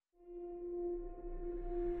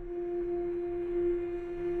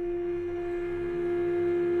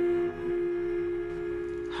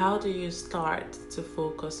How do you start to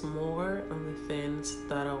focus more on the things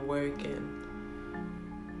that are working?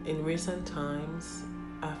 In recent times,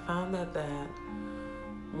 I found that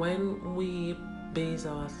when we base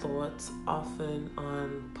our thoughts often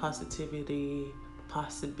on positivity,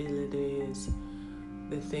 possibilities,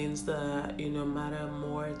 the things that matter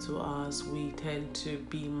more to us, we tend to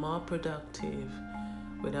be more productive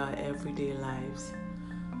with our everyday lives.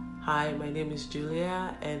 Hi, my name is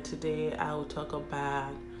Julia, and today I will talk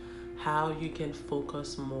about how you can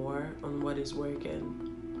focus more on what is working.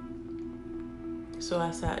 So,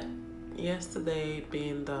 as at yesterday,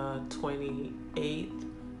 being the 28th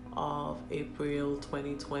of April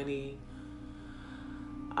 2020,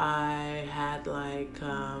 I had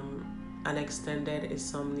an extended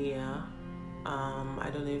insomnia. I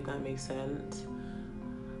don't know if that makes sense.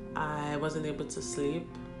 I wasn't able to sleep.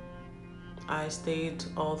 I stayed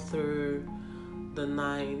all through the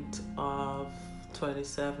night of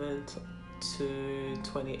 27th to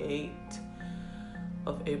 28th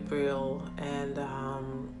of April, and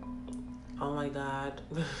oh my God,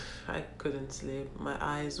 I couldn't sleep. My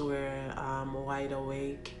eyes were wide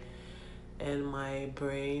awake, and my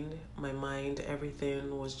brain, my mind,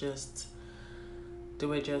 everything was just, they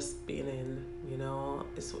were just spinning. It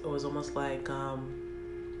was almost like I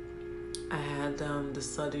had the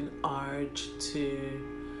sudden urge to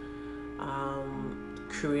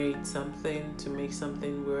create something, to make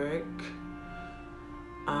something work.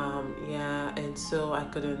 And so I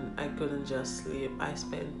couldn't just sleep. I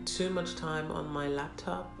spent too much time on my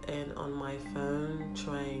laptop and on my phone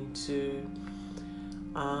trying to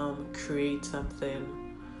create something.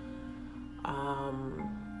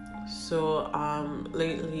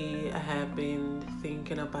 Lately I have been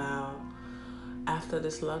thinking about, after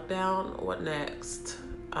this lockdown, what next?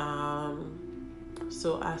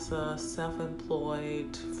 So as a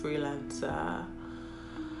self-employed freelancer,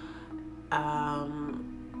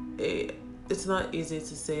 it's not easy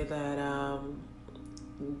to say that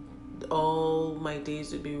all my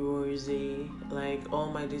days will be rosy, like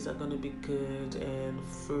all my days are going to be good and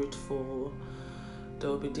fruitful. There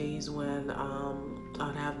will be days when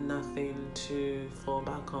I'd have nothing to fall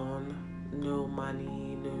back on, no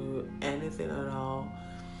money, no anything at all.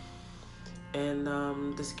 And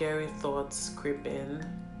the scary thoughts creep in.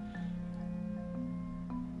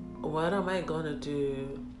 What am I gonna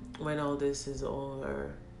do when all this is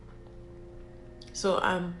over? So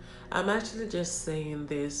I'm actually just saying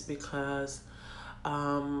this because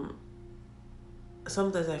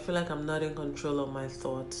sometimes I feel like I'm not in control of my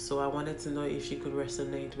thoughts. So I wanted to know if you could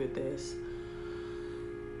resonate with this.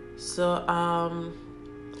 So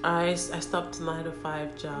I stopped 9 to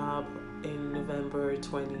 5 job in November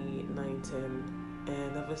 2019,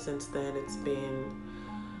 and ever since then it's been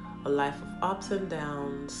a life of ups and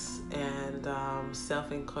downs and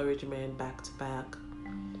self-encouragement back to back.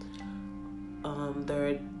 There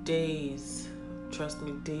are days, trust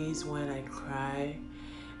me, days when I cry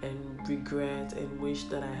and regret and wish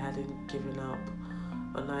that I hadn't given up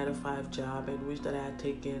a 9 to 5 job, and wish that I had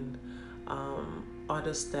taken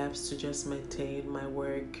other steps to just maintain my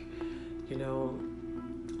work,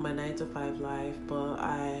 my 9 to 5 life. But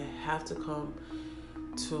I have to come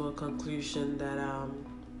to a conclusion that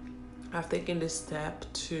I've taken this step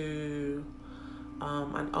to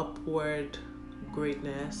an upward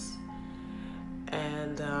greatness,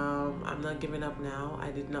 and I'm not giving up now.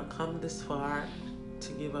 I did not come this far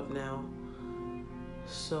to give up now.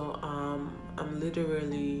 So I'm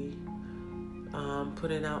literally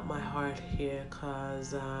putting out my heart here,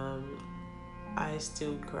 because I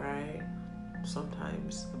still cry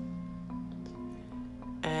sometimes.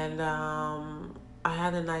 And I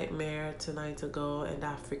had a nightmare 2 nights ago, and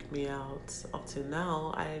that freaked me out. Up till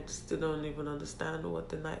now, I still don't even understand what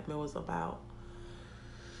the nightmare was about.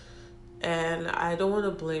 And I don't want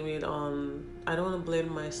to blame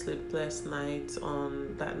my sleepless nights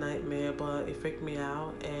on that nightmare, but it freaked me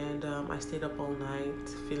out, and I stayed up all night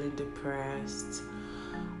feeling depressed,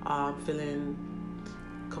 feeling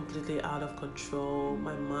completely out of control.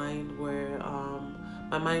 My mind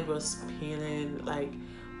was spinning. Like,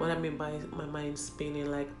 what I mean by my mind spinning,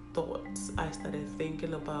 like thoughts. I started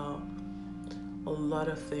thinking about a lot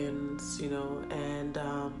of things, and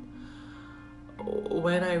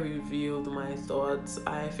when I revealed my thoughts,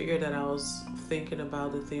 I figured that I was thinking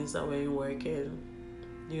about the things that weren't working,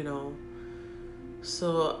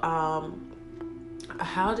 So,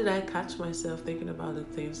 how did I catch myself thinking about the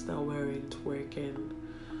things that weren't working?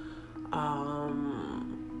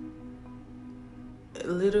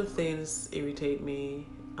 Little things irritate me.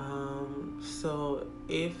 So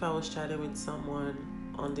if I was chatting with someone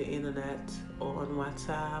on the internet or on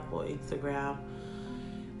WhatsApp or Instagram,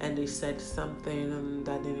 and they said something and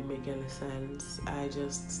that didn't make any sense, I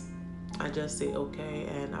just say okay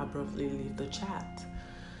and abruptly leave the chat.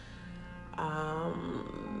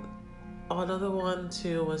 Another one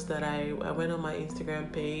too was that I went on my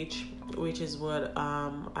Instagram page, which is what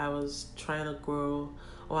I was trying to grow,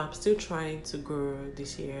 or I'm still trying to grow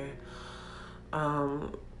this year.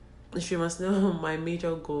 If you must know, my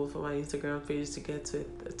major goal for my Instagram page is to get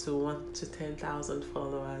to 1 to 10,000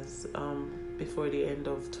 followers before the end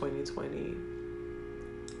of 2020.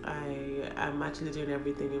 I'm actually doing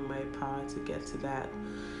everything in my power to get to that.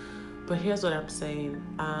 But here's what I'm saying.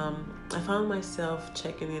 I found myself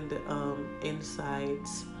checking in the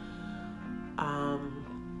insights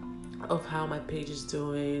of how my page is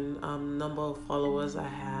doing, number of followers I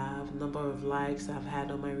have, number of likes I've had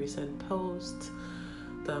on my recent posts,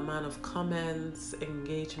 the amount of comments,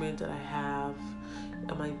 engagement that I have.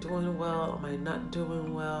 Am I doing well? Am I not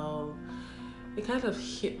doing well? It kind of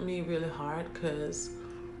hit me really hard because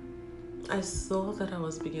I saw that I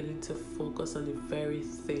was beginning to focus on the very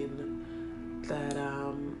thing that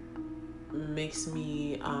makes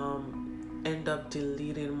me end up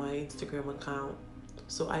deleting my Instagram account.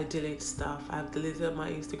 So I delete stuff. I've deleted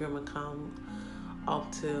my Instagram account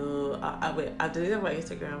up to I deleted my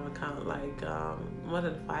Instagram account like more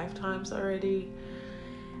than 5 times already,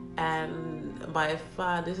 and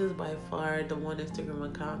this is by far the one Instagram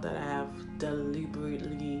account that I have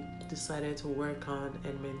deliberately decided to work on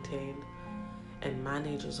and maintain and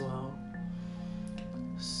manage as well.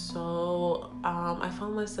 So I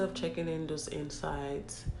found myself checking in those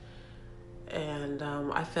insights, and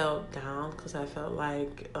I felt down because I felt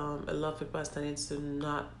like a lot of people are starting to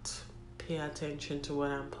not pay attention to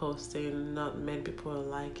what I'm posting. Not many people are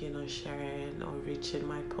liking or sharing or reaching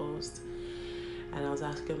my post, and I was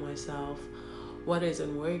asking myself, what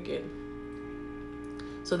isn't working?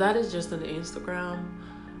 So that is just on Instagram.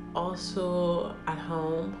 Also at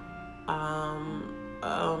home,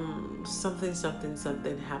 something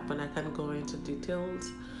happened. I can't go into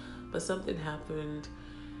details, but something happened,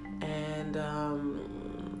 and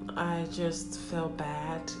I just felt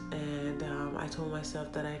bad, and I told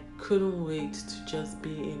myself that I couldn't wait to just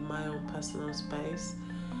be in my own personal space.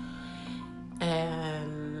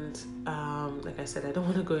 And like I said, I don't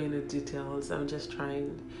want to go into details. I'm just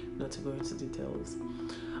trying not to go into details.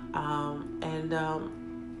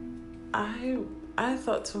 I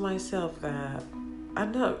thought to myself that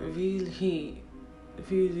I'm not really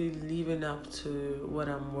living up to what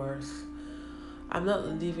I'm worth. I'm not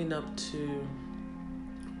living up to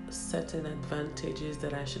certain advantages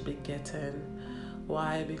that I should be getting.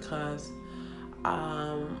 Why? Because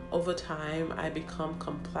over time I become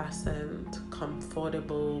complacent,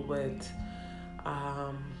 comfortable with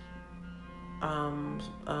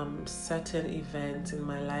certain events in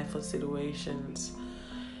my life or situations.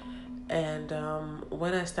 And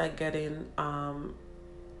when I start getting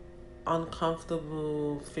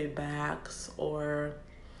uncomfortable feedbacks or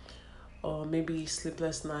maybe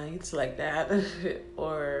sleepless nights like that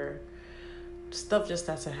or stuff just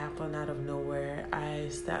starts to happen out of nowhere, I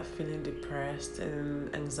start feeling depressed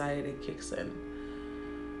and anxiety kicks in.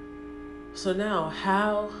 So now,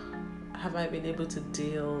 how have I been able to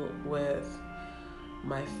deal with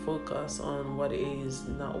my focus on what is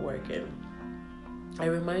not working? I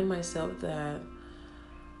remind myself that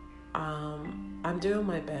I'm doing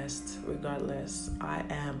my best regardless. I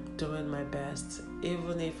am doing my best,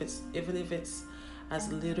 even if it's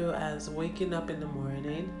as little as waking up in the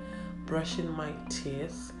morning, brushing my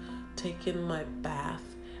teeth, taking my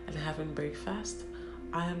bath, and having breakfast.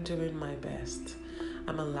 I am doing my best.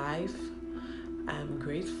 I'm alive. I'm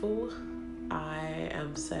grateful. I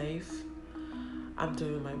am safe. I'm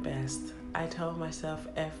doing my best. I tell myself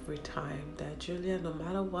every time that, Julia, no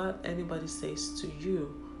matter what anybody says to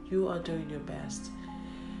you, you are doing your best.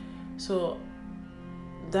 So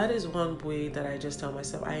that is one way that I just tell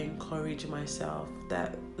myself. I encourage myself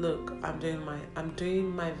that, look, I'm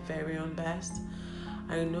doing my very own best.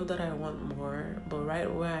 I know that I want more, but right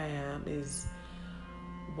where I am is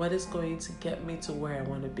what is going to get me to where I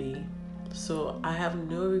want to be. So I have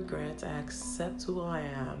no regrets. I accept who I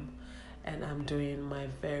am, and I'm doing my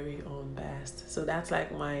very own best. So that's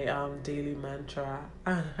like my daily mantra.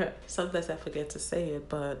 Sometimes I forget to say it,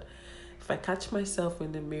 but if I catch myself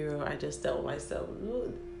in the mirror, I just tell myself,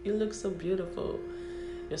 you look so beautiful.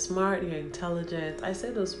 You're smart, you're intelligent. I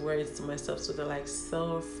say those words to myself, so they're like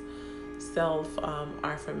self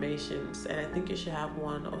affirmations, and I think you should have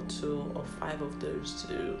 1 or 2 or 5 of those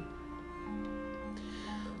too.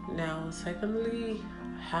 Now, secondly,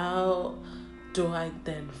 how do I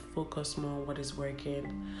then focus more on what is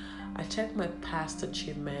working? I check my past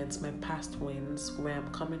achievements, my past wins, where I'm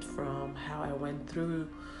coming from, how I went through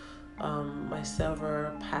my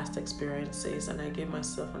several past experiences, and I give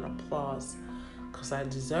myself an applause because I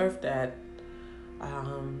deserve that.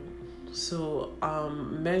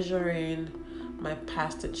 Measuring my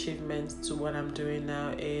past achievements to what I'm doing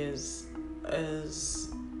now is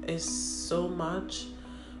so much,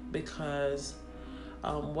 because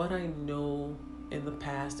what I know in the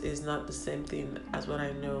past is not the same thing as what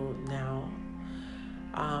I know now.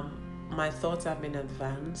 My thoughts have been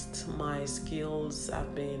advanced, my skills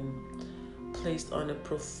have been placed on a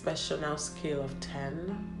professional scale of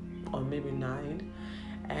 10 or maybe 9,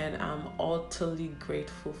 and I'm utterly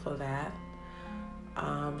grateful for that.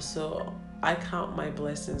 So I count my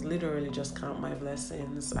blessings, literally just count my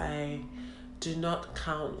blessings. I do not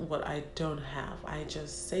count what I don't have. I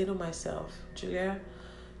just say to myself, Julia,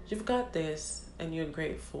 you've got this, and you're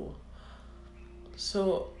grateful.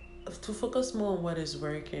 So to focus more on what is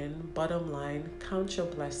working, bottom line, count your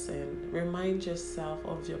blessing. Remind yourself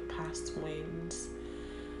of your past wins.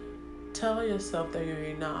 Tell yourself that you're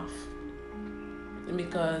enough.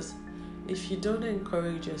 Because if you don't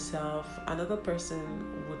encourage yourself, another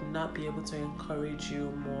person would not be able to encourage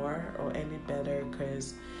you more or any better,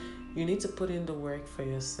 because you need to put in the work for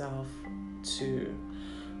yourself too.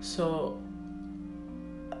 So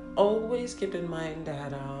always keep in mind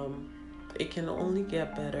that it can only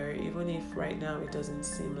get better, even if right now it doesn't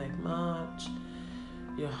seem like much.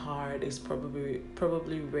 Your heart is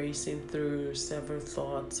probably racing through several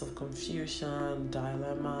thoughts of confusion,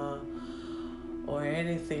 dilemma, or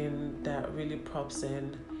anything that really pops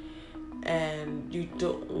in, and you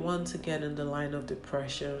don't want to get in the line of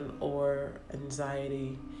depression or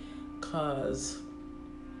anxiety, because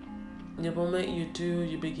the moment you do,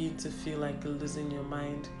 you begin to feel like you're losing your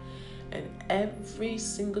mind. And every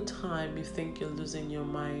single time you think you're losing your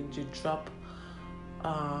mind, you drop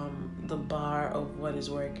the bar of what is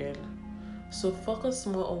working. So focus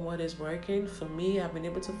more on what is working. For me, I've been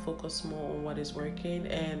able to focus more on what is working,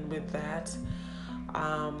 and with that,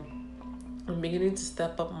 I'm beginning to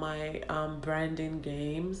step up my branding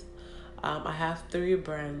games. I have 3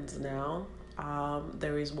 brands now.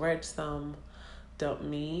 There is wordsum.me,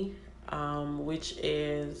 which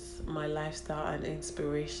is my lifestyle and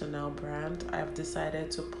inspirational brand. I've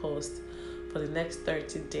decided to post for the next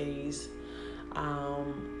 30 days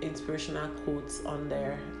inspirational quotes on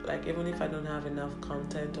there. Like, even if I don't have enough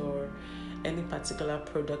content or any particular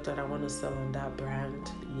product that I want to sell on that brand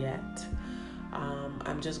yet,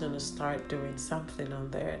 I'm just going to start doing something on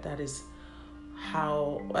there. That is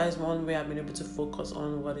one way I've been able to focus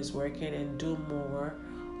on what is working and do more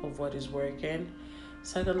of what is working.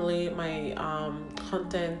 Secondly, my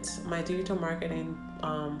my digital marketing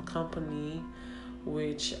company,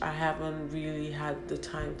 which I haven't really had the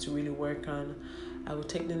time to really work on. I will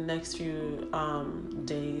take the next few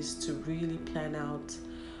days to really plan out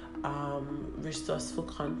resourceful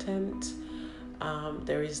content.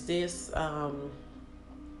 There is this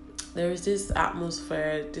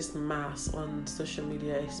atmosphere, this mass on social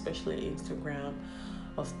media, especially Instagram,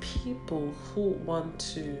 of people who want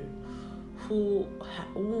to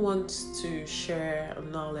share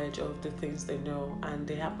knowledge of the things they know, and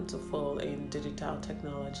they happen to fall in digital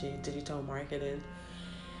technology, digital marketing,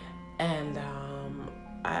 and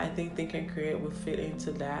I think Think and Create will fit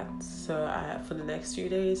into that. So for the next few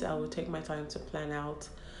days, I will take my time to plan out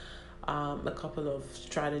a couple of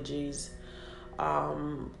strategies,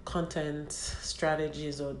 content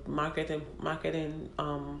strategies, or marketing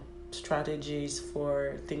strategies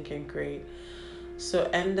for Think and Create. So,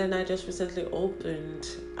 and then I just recently opened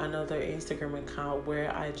another Instagram account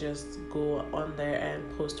where I just go on there and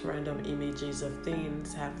post random images of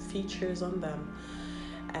things, have features on them,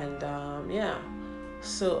 and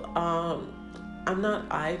So I'm not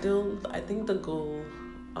idle. I think the goal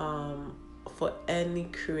for any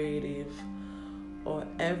creative or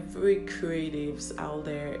every creatives out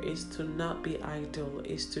there is to not be idle,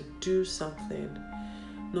 is to do something.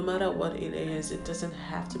 No matter what it is, it doesn't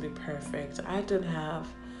have to be perfect. I don't have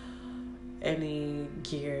any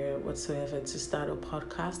gear whatsoever to start a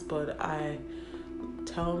podcast, but I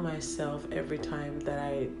tell myself every time that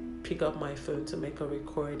I pick up my phone to make a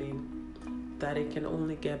recording that it can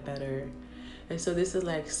only get better. And so this is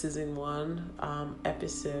like season 1,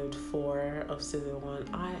 episode 4 of season 1.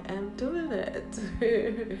 I am doing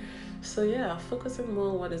it. So yeah, focusing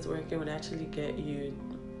more on what is working would actually get you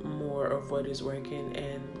more of what is working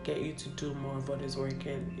and get you to do more of what is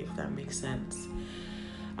working, if that makes sense.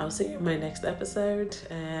 I'll see you in my next episode,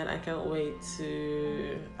 and I can't wait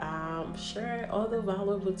to share all the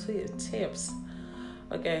valuable tips.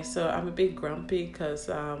 Okay, so I'm a bit grumpy because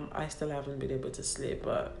I still haven't been able to sleep,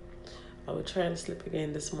 but I will try and sleep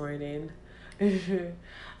again this morning.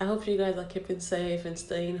 I hope you guys are keeping safe and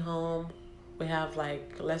staying home. We have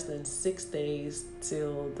like less than 6 days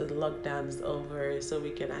till the lockdown is over, so we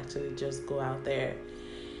can actually just go out there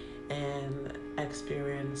and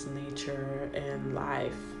experience nature and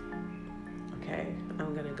life. Okay,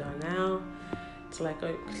 I'm gonna go now. Till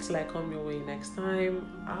I come your way next time.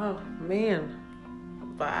 Oh man,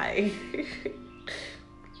 bye.